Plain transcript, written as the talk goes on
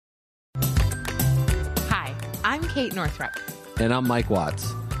I'm Kate Northrup. And I'm Mike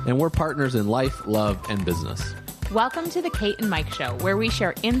Watts. And we're partners in life, love, and business. Welcome to the Kate and Mike Show, where we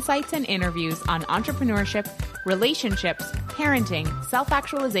share insights and interviews on entrepreneurship, relationships, parenting,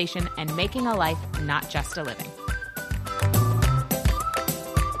 self-actualization, and making a life, not just a living.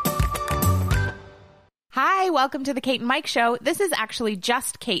 Hi, welcome to the Kate and Mike Show. This is actually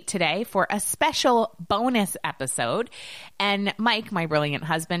just Kate today for a special bonus episode. And Mike, my brilliant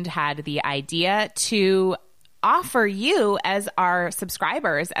husband, had the idea to offer you as our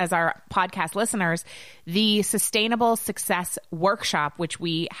subscribers, as our podcast listeners, the Sustainable Success Workshop, which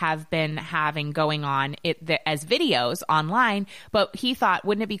we have been having going on as videos online. But he thought,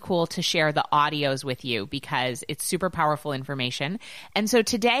 wouldn't it be cool to share the audios with you because it's super powerful information. And so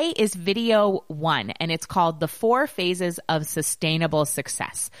today is video 1, and it's called The 4 Phases of Sustainable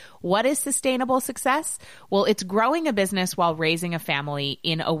Success. What is sustainable success? Well, it's growing a business while raising a family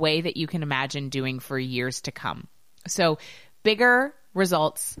in a way that you can imagine doing for years to come. So bigger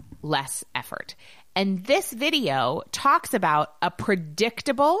results, less effort. And this video talks about a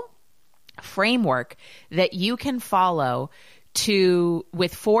predictable framework that you can follow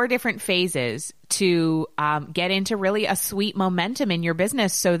with 4 different phases to get into really a sweet momentum in your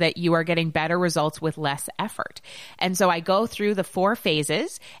business so that you are getting better results with less effort. And so I go through the 4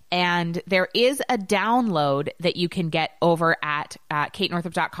 phases, and there is a download that you can get over at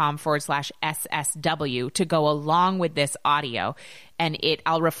katenorthrup.com/SSW to go along with this audio. And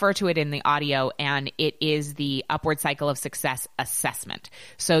I'll refer to it in the audio, and it is the Upward Cycle of Success assessment.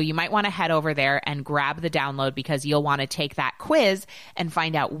 So you might want to head over there and grab the download because you'll want to take that quiz and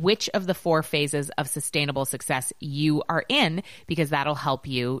find out which of the 4 phases of sustainable success you are in, because that'll help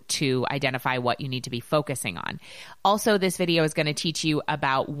you to identify what you need to be focusing on. Also, this video is going to teach you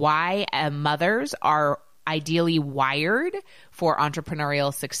about why mothers are ideally wired for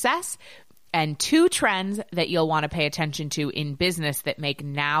entrepreneurial success, and 2 trends that you'll want to pay attention to in business that make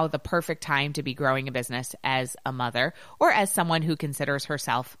now the perfect time to be growing a business as a mother or as someone who considers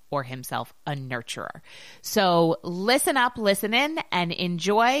herself or himself a nurturer. So listen up, listen in, and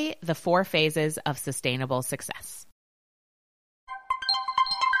enjoy the 4 phases of sustainable success.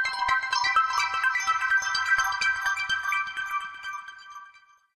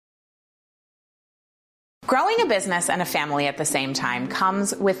 Growing a business and a family at the same time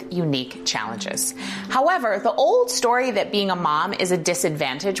comes with unique challenges. However, the old story that being a mom is a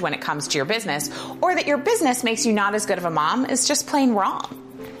disadvantage when it comes to your business, or that your business makes you not as good of a mom, is just plain wrong.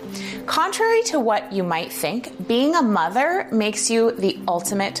 Contrary to what you might think, being a mother makes you the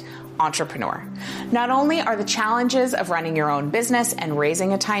ultimate entrepreneur. Not only are the challenges of running your own business and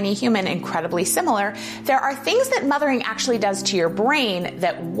raising a tiny human incredibly similar, there are things that mothering actually does to your brain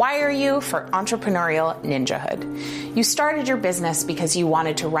that wire you for entrepreneurial ninjahood. You started your business because you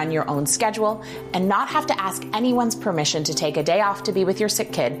wanted to run your own schedule and not have to ask anyone's permission to take a day off to be with your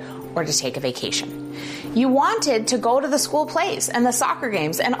sick kid or to take a vacation. You wanted to go to the school plays and the soccer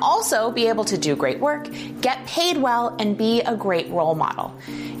games and also be able to do great work, get paid well, and be a great role model.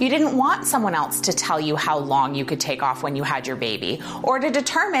 You didn't want someone else to tell you how long you could take off when you had your baby, or to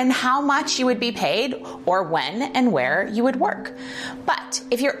determine how much you would be paid, or when and where you would work. But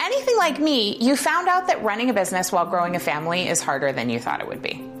if you're anything like me, you found out that running a business while growing a family is harder than you thought it would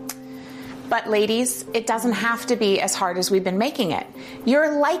be. But ladies, it doesn't have to be as hard as we've been making it.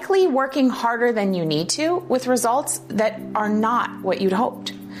 You're likely working harder than you need to with results that are not what you'd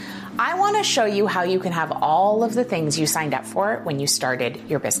hoped. I want to show you how you can have all of the things you signed up for when you started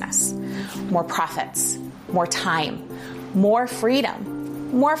your business. More profits, more time, more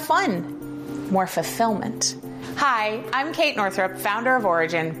freedom, more fun, more fulfillment. Hi, I'm Kate Northrup, founder of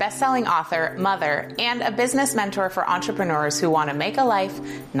Origin, best-selling author, mother, and a business mentor for entrepreneurs who want to make a life,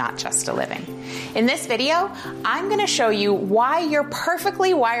 not just a living. In this video, I'm going to show you why you're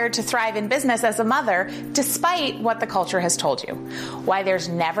perfectly wired to thrive in business as a mother, despite what the culture has told you, why there's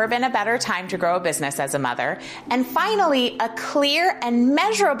never been a better time to grow a business as a mother, and finally, a clear and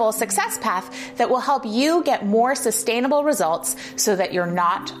measurable success path that will help you get more sustainable results so that you're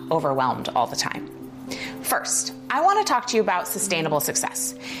not overwhelmed all the time. First, I want to talk to you about sustainable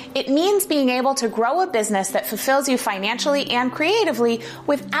success. It means being able to grow a business that fulfills you financially and creatively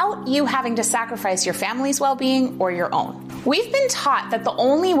without you having to sacrifice your family's well-being or your own. We've been taught that the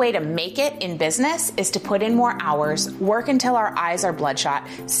only way to make it in business is to put in more hours, work until our eyes are bloodshot,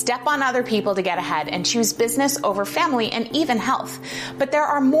 step on other people to get ahead, and choose business over family and even health. But there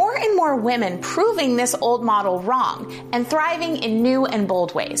are more and more women proving this old model wrong and thriving in new and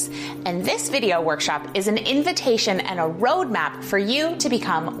bold ways. And this video workshop is an invitation motivation, and a roadmap for you to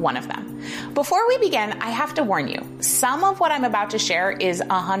become one of them. Before we begin, I have to warn you, some of what I'm about to share is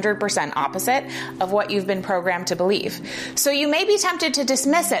 100% opposite of what you've been programmed to believe. So you may be tempted to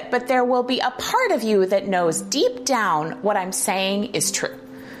dismiss it, but there will be a part of you that knows deep down what I'm saying is true.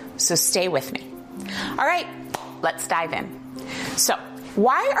 So stay with me. All right, let's dive in. So,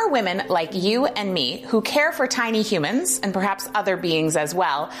 why are women like you and me, who care for tiny humans and perhaps other beings as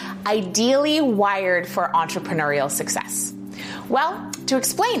well, ideally wired for entrepreneurial success? Well, to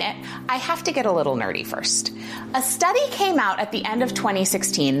explain it, I have to get a little nerdy first. A study came out at the end of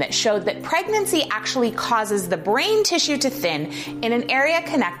 2016 that showed that pregnancy actually causes the brain tissue to thin in an area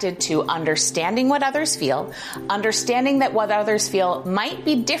connected to understanding what others feel, understanding that what others feel might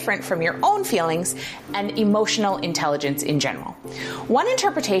be different from your own feelings, and emotional intelligence in general. One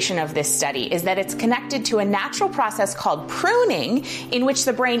interpretation of this study is that it's connected to a natural process called pruning, in which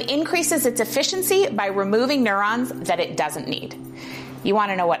the brain increases its efficiency by removing neurons that it doesn't need. You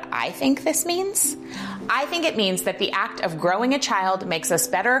want to know what I think this means? I think it means that the act of growing a child makes us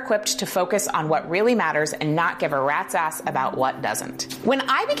better equipped to focus on what really matters and not give a rat's ass about what doesn't. When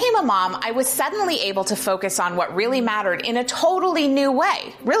I became a mom, I was suddenly able to focus on what really mattered in a totally new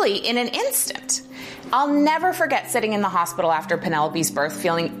way, really in an instant. I'll never forget sitting in the hospital after Penelope's birth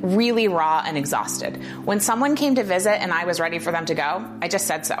feeling really raw and exhausted. When someone came to visit and I was ready for them to go, I just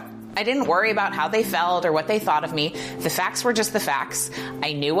said so. I didn't worry about how they felt or what they thought of me. The facts were just the facts.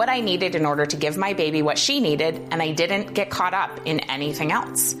 I knew what I needed in order to give my baby what she needed, and I didn't get caught up in anything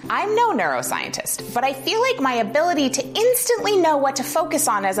else. I'm no neuroscientist, but I feel like my ability to instantly know what to focus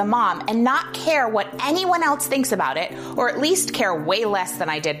on as a mom and not care what anyone else thinks about it, or at least care way less than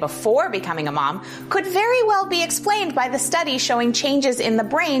I did before becoming a mom, could very well be explained by the study showing changes in the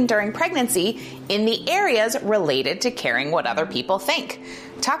brain during pregnancy in the areas related to caring what other people think.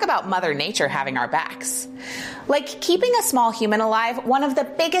 Talk about Mother Nature having our backs. Like keeping a small human alive, one of the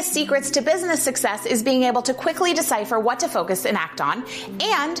biggest secrets to business success is being able to quickly decipher what to focus and act on,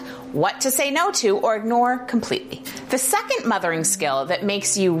 and what to say no to or ignore completely. The second mothering skill that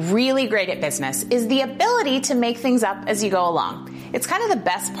makes you really great at business is the ability to make things up as you go along. It's kind of the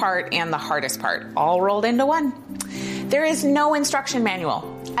best part and the hardest part, all rolled into one. There is no instruction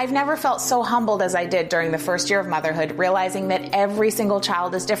manual. I've never felt so humbled as I did during the first year of motherhood, realizing that every single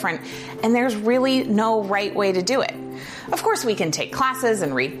child is different and there's really no right way to do it. Of course, we can take classes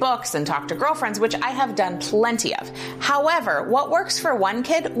and read books and talk to girlfriends, which I have done plenty of. However, what works for one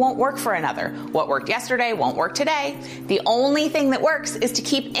kid won't work for another. What worked yesterday won't work today. The only thing that works is to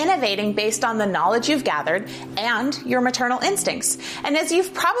keep innovating based on the knowledge you've gathered and your maternal instincts. And as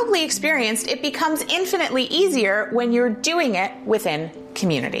you've probably experienced, it becomes infinitely easier when you're doing it within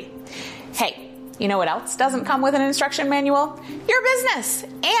community. Hey, you know what else doesn't come with an instruction manual? Your business.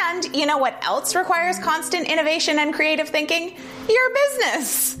 And you know what else requires constant innovation and creative thinking? Your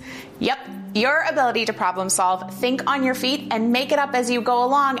business. Yep, your ability to problem solve, think on your feet, and make it up as you go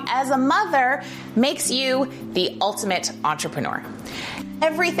along as a mother makes you the ultimate entrepreneur.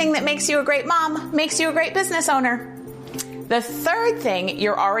 Everything that makes you a great mom makes you a great business owner. The third thing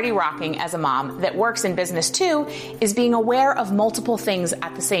you're already rocking as a mom that works in business too is being aware of multiple things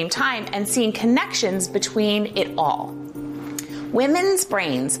at the same time and seeing connections between it all. Women's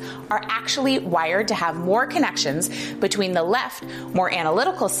brains are actually wired to have more connections between the left, more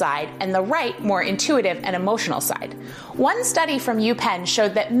analytical side, and the right, more intuitive and emotional side. One study from UPenn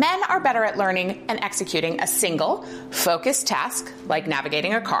showed that men are better at learning and executing a single, focused task, like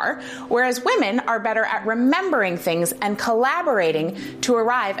navigating a car, whereas women are better at remembering things and collaborating to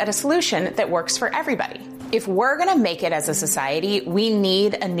arrive at a solution that works for everybody. If we're going to make it as a society, we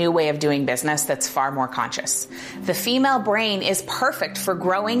need a new way of doing business that's far more conscious. The female brain is perfect for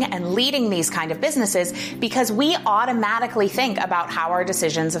growing and leading these kind of businesses because we automatically think about how our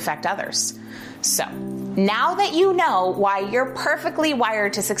decisions affect others. So, now that you know why you're perfectly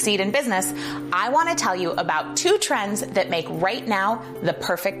wired to succeed in business, I want to tell you about 2 trends that make right now the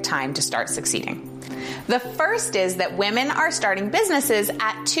perfect time to start succeeding. The first is that women are starting businesses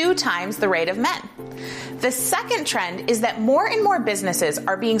at 2 times the rate of men. The second trend is that more and more businesses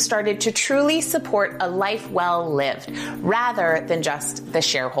are being started to truly support a life well lived, rather than just the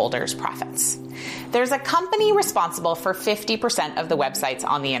shareholders' profits. There's a company responsible for 50% of the websites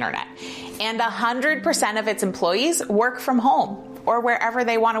on the internet, and 100% of its employees work from home or wherever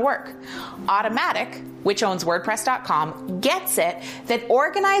they want to work. Automatic, which owns WordPress.com, gets it that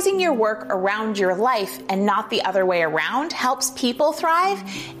organizing your work around your life and not the other way around helps people thrive,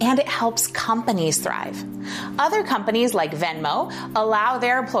 and it helps companies thrive. Other companies like Venmo allow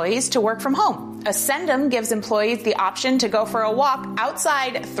their employees to work from home. Ascendum gives employees the option to go for a walk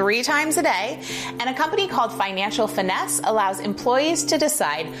outside 3 times a day, and a company called Financial Finesse allows employees to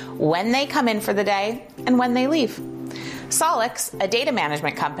decide when they come in for the day and when they leave. Solix, a data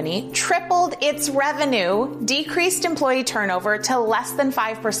management company, tripled its revenue, decreased employee turnover to less than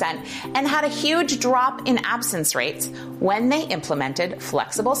 5%, and had a huge drop in absence rates when they implemented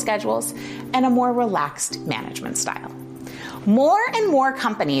flexible schedules and a more relaxed management style. More and more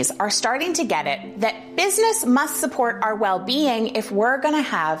companies are starting to get it that business must support our well-being if we're going to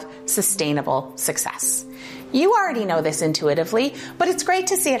have sustainable success. You already know this intuitively, but it's great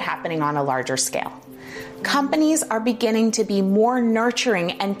to see it happening on a larger scale. Companies are beginning to be more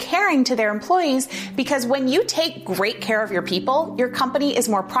nurturing and caring to their employees because when you take great care of your people, your company is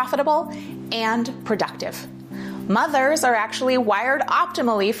more profitable and productive. Mothers are actually wired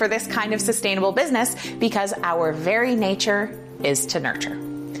optimally for this kind of sustainable business because our very nature is to nurture.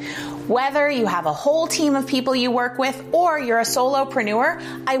 Whether you have a whole team of people you work with or you're a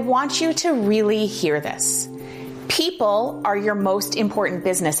solopreneur, I want you to really hear this. People are your most important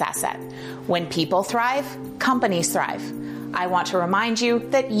business asset. When people thrive, companies thrive. I want to remind you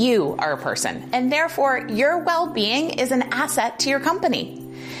that you are a person, and therefore your well-being is an asset to your company.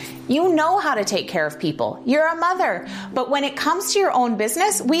 You know how to take care of people. You're a mother. But when it comes to your own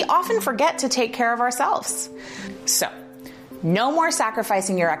business, we often forget to take care of ourselves. So, no more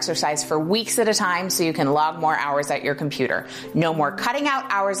sacrificing your exercise for weeks at a time so you can log more hours at your computer. No more cutting out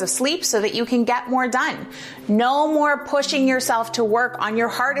hours of sleep so that you can get more done. No more pushing yourself to work on your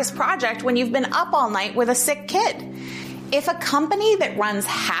hardest project when you've been up all night with a sick kid. If a company that runs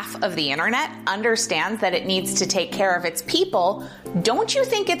half of the internet understands that it needs to take care of its people, don't you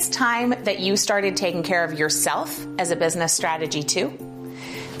think it's time that you started taking care of yourself as a business strategy too?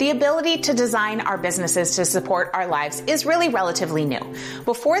 The ability to design our businesses to support our lives is really relatively new.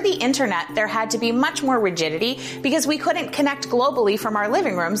 Before the internet, there had to be much more rigidity because we couldn't connect globally from our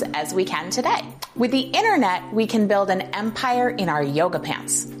living rooms as we can today. With the internet, we can build an empire in our yoga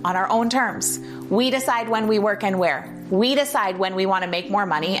pants on our own terms. We decide when we work and where. We decide when we want to make more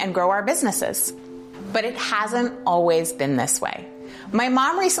money and grow our businesses. But it hasn't always been this way. My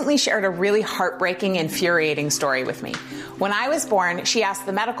mom recently shared a really heartbreaking, infuriating story with me. When I was born, she asked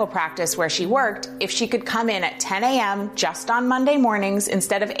the medical practice where she worked if she could come in at 10 a.m. just on Monday mornings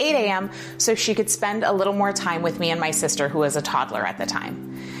instead of 8 a.m. so she could spend a little more time with me and my sister, who was a toddler at the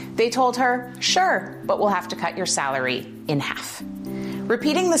time. They told her, sure, but we'll have to cut your salary in half.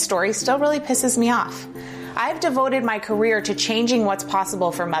 Repeating the story still really pisses me off. I've devoted my career to changing what's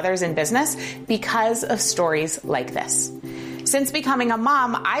possible for mothers in business because of stories like this. Since becoming a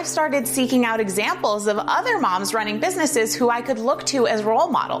mom, I've started seeking out examples of other moms running businesses who I could look to as role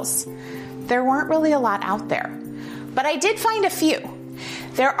models. There weren't really a lot out there, but I did find a few.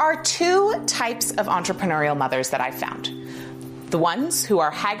 There are 2 types of entrepreneurial mothers that I've found. The ones who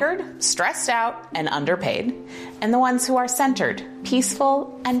are haggard, stressed out, and underpaid, and the ones who are centered,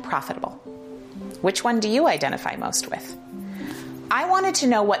 peaceful, and profitable. Which one do you identify most with? I wanted to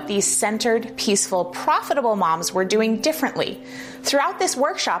know what these centered, peaceful, profitable moms were doing differently. Throughout this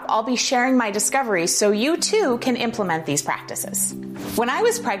workshop, I'll be sharing my discoveries so you too can implement these practices. When I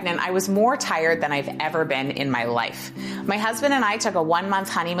was pregnant, I was more tired than I've ever been in my life. My husband and I took a 1-month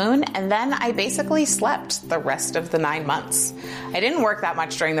honeymoon, and then I basically slept the rest of the 9 months. I didn't work that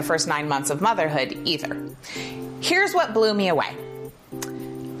much during the first 9 months of motherhood either. Here's what blew me away.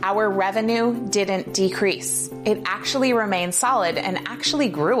 Our revenue didn't decrease. It actually remained solid and actually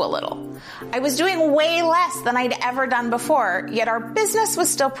grew a little. I was doing way less than I'd ever done before, yet our business was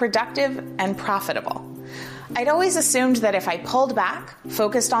still productive and profitable. I'd always assumed that if I pulled back,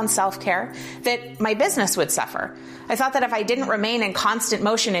 focused on self-care, that my business would suffer. I thought that if I didn't remain in constant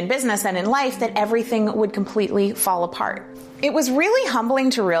motion in business and in life, that everything would completely fall apart. It was really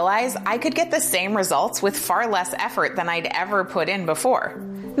humbling to realize I could get the same results with far less effort than I'd ever put in before.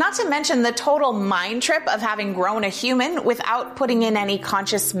 Not to mention the total mind trip of having grown a human without putting in any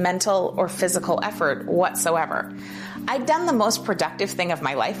conscious mental or physical effort whatsoever. I'd done the most productive thing of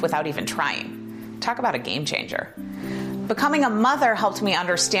my life without even trying. Talk about a game changer. Becoming a mother helped me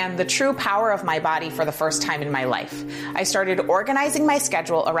understand the true power of my body for the first time in my life. I started organizing my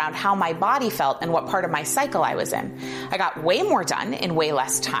schedule around how my body felt and what part of my cycle I was in. I got way more done in way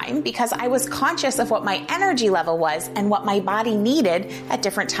less time because I was conscious of what my energy level was and what my body needed at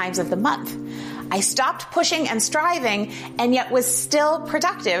different times of the month. I stopped pushing and striving and yet was still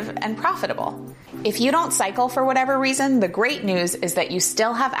productive and profitable. If you don't cycle for whatever reason, the great news is that you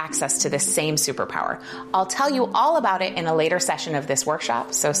still have access to this same superpower. I'll tell you all about it in a later session of this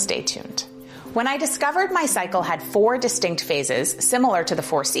workshop, so stay tuned. When I discovered my cycle had 4 distinct phases, similar to the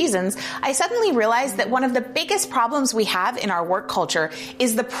 4 seasons, I suddenly realized that one of the biggest problems we have in our work culture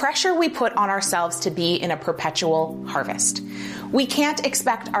is the pressure we put on ourselves to be in a perpetual harvest. We can't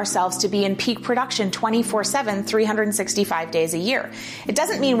expect ourselves to be in peak production 24/7, 365 days a year. It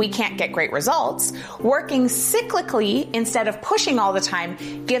doesn't mean we can't get great results. Working cyclically instead of pushing all the time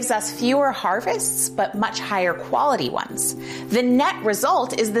gives us fewer harvests, but much higher quality ones. The net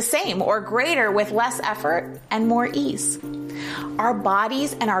result is the same or greater with less effort and more ease. Our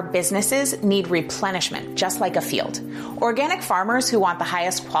bodies and our businesses need replenishment, just like a field. Organic farmers who want the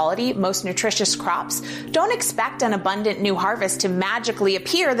highest quality, most nutritious crops don't expect an abundant new harvest to magically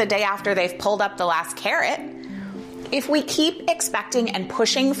appear the day after they've pulled up the last carrot. If we keep expecting and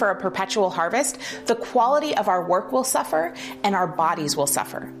pushing for a perpetual harvest, the quality of our work will suffer and our bodies will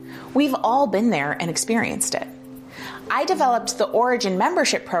suffer. We've all been there and experienced it. I developed the Origin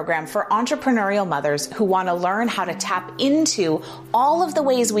membership program for entrepreneurial mothers who want to learn how to tap into all of the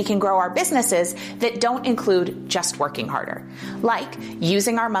ways we can grow our businesses that don't include just working harder, like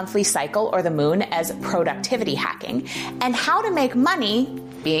using our monthly cycle or the moon as productivity hacking, and how to make money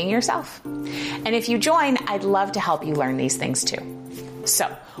being yourself. And if you join, I'd love to help you learn these things too. So,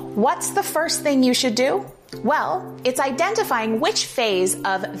 what's the first thing you should do? Well, it's identifying which phase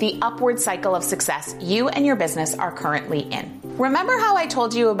of the upward cycle of success you and your business are currently in. Remember how I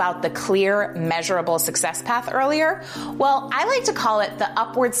told you about the clear, measurable success path earlier? Well, I like to call it the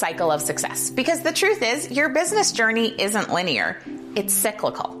upward cycle of success because the truth is your business journey isn't linear. It's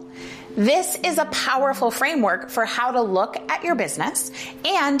cyclical. This is a powerful framework for how to look at your business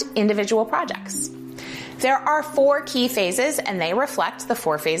and individual projects. There are 4 key phases, and they reflect the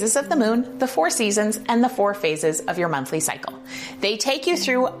 4 phases of the moon, the 4 seasons, and the 4 phases of your monthly cycle. They take you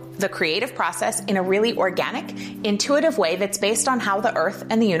through the creative process in a really organic, intuitive way that's based on how the earth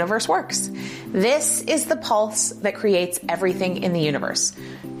and the universe works. This is the pulse that creates everything in the universe.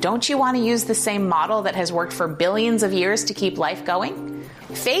 Don't you want to use the same model that has worked for billions of years to keep life going?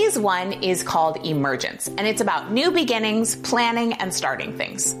 Phase 1 is called emergence, and it's about new beginnings, planning, and starting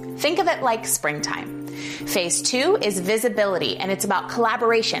things. Think of it like springtime. Phase 2 is visibility, and it's about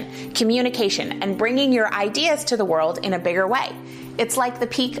collaboration, communication, and bringing your ideas to the world in a bigger way. It's like the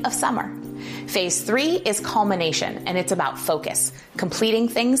peak of summer. Phase 3 is culmination, and it's about focus, completing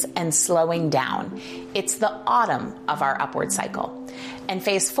things and slowing down. It's the autumn of our upward cycle. And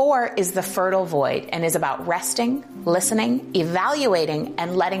phase 4 is the fertile void and is about resting, listening, evaluating,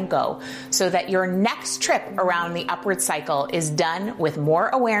 and letting go so that your next trip around the upward cycle is done with more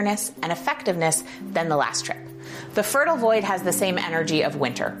awareness and effectiveness than the last trip. The fertile void has the same energy of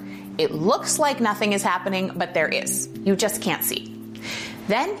winter. It looks like nothing is happening, but there is. You just can't see.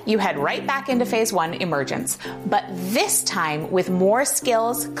 Then you head right back into phase 1, emergence, but this time with more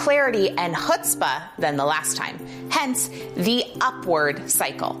skills, clarity, and chutzpah than the last time. Hence, the upward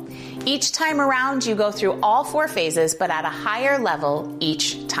cycle. Each time around, you go through all 4 phases, but at a higher level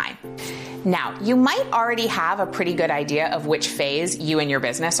each time. Now, you might already have a pretty good idea of which phase you and your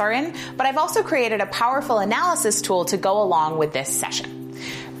business are in, but I've also created a powerful analysis tool to go along with this session.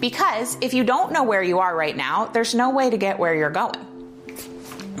 Because if you don't know where you are right now, there's no way to get where you're going.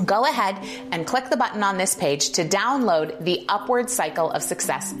 Go ahead and click the button on this page to download the Upward Cycle of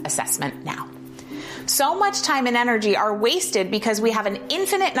Success assessment now. So much time and energy are wasted because we have an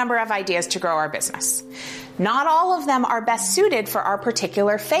infinite number of ideas to grow our business. Not all of them are best suited for our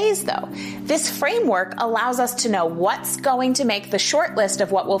particular phase, though. This framework allows us to know what's going to make the short list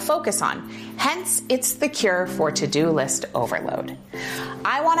of what we'll focus on. Hence, it's the cure for to-do list overload.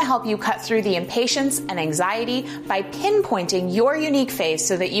 I want to help you cut through the impatience and anxiety by pinpointing your unique phase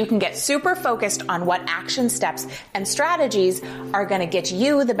so that you can get super focused on what action steps and strategies are going to get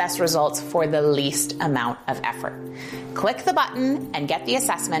you the best results for the least amount of effort. Click the button and get the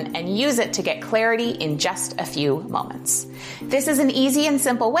assessment and use it to get clarity in just a few moments. This is an easy and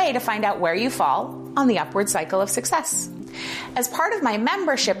simple way to find out where you fall on the upward cycle of success. As part of my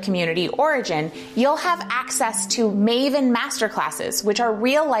membership community, Origin, you'll have access to Maven masterclasses, which are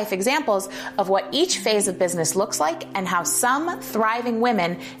real-life examples of what each phase of business looks like and how some thriving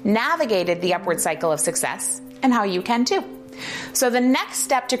women navigated the upward cycle of success, and how you can too. So the next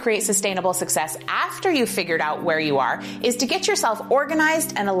step to create sustainable success after you've figured out where you are is to get yourself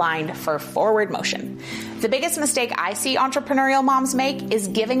organized and aligned for forward motion. The biggest mistake I see entrepreneurial moms make is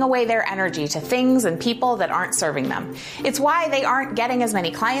giving away their energy to things and people that aren't serving them. It's why they aren't getting as many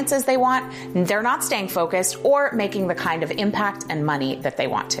clients as they want, they're not staying focused, or making the kind of impact and money that they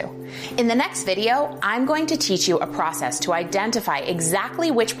want to. In the next video, I'm going to teach you a process to identify exactly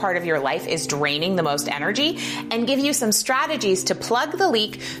which part of your life is draining the most energy and give you some strategies to plug the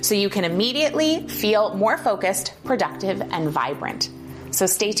leak so you can immediately feel more focused, productive, and vibrant. So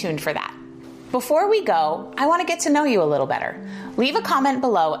stay tuned for that. Before we go, I want to get to know you a little better. Leave a comment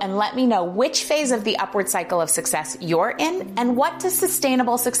below and let me know which phase of the upward cycle of success you're in and what does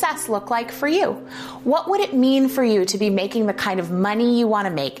sustainable success look like for you? What would it mean for you to be making the kind of money you want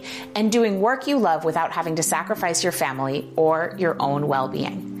to make and doing work you love without having to sacrifice your family or your own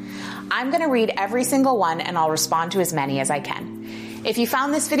well-being? I'm going to read every single one and I'll respond to as many as I can. If you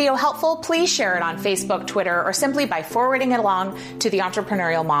found this video helpful, please share it on Facebook, Twitter, or simply by forwarding it along to the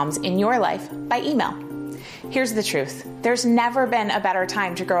entrepreneurial moms in your life by email. Here's the truth. There's never been a better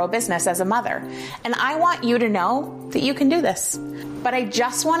time to grow a business as a mother, and I want you to know that you can do this. But I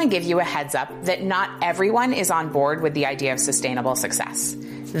just want to give you a heads up that not everyone is on board with the idea of sustainable success.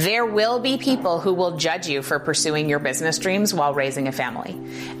 There will be people who will judge you for pursuing your business dreams while raising a family.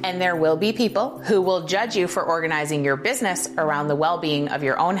 And there will be people who will judge you for organizing your business around the well-being of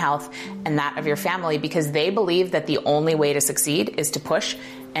your own health and that of your family because they believe that the only way to succeed is to push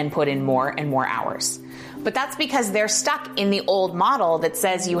and put in more and more hours. But that's because they're stuck in the old model that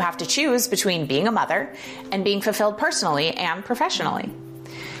says you have to choose between being a mother and being fulfilled personally and professionally.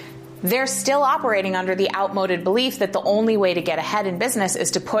 They're still operating under the outmoded belief that the only way to get ahead in business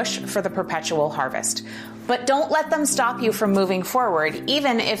is to push for the perpetual harvest. But don't let them stop you from moving forward,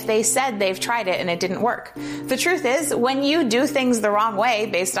 even if they said they've tried it and it didn't work. The truth is, when you do things the wrong way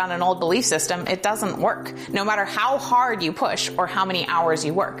based on an old belief system, it doesn't work, no matter how hard you push or how many hours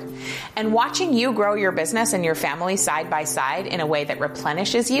you work. And watching you grow your business and your family side by side in a way that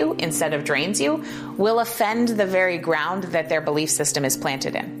replenishes you instead of drains you will offend the very ground that their belief system is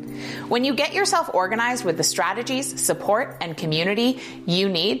planted in. When you get yourself organized with the strategies, support, and community you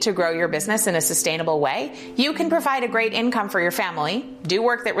need to grow your business in a sustainable way, you can provide a great income for your family, do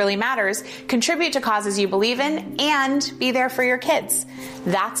work that really matters, contribute to causes you believe in, and be there for your kids.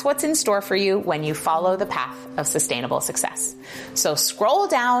 That's what's in store for you when you follow the path of sustainable success. So scroll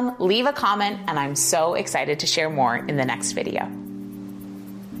down, leave a comment, and I'm so excited to share more in the next video.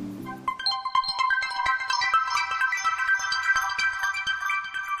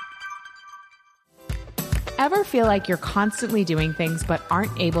 Ever feel like you're constantly doing things but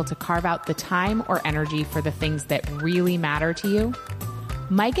aren't able to carve out the time or energy for the things that really matter to you?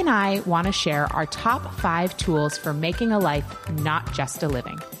 Mike and I want to share our top 5 tools for making a life, not just a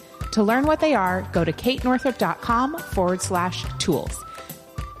living. To learn what they are, go to katenorthrup.com/tools.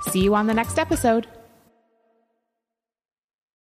 See you on the next episode.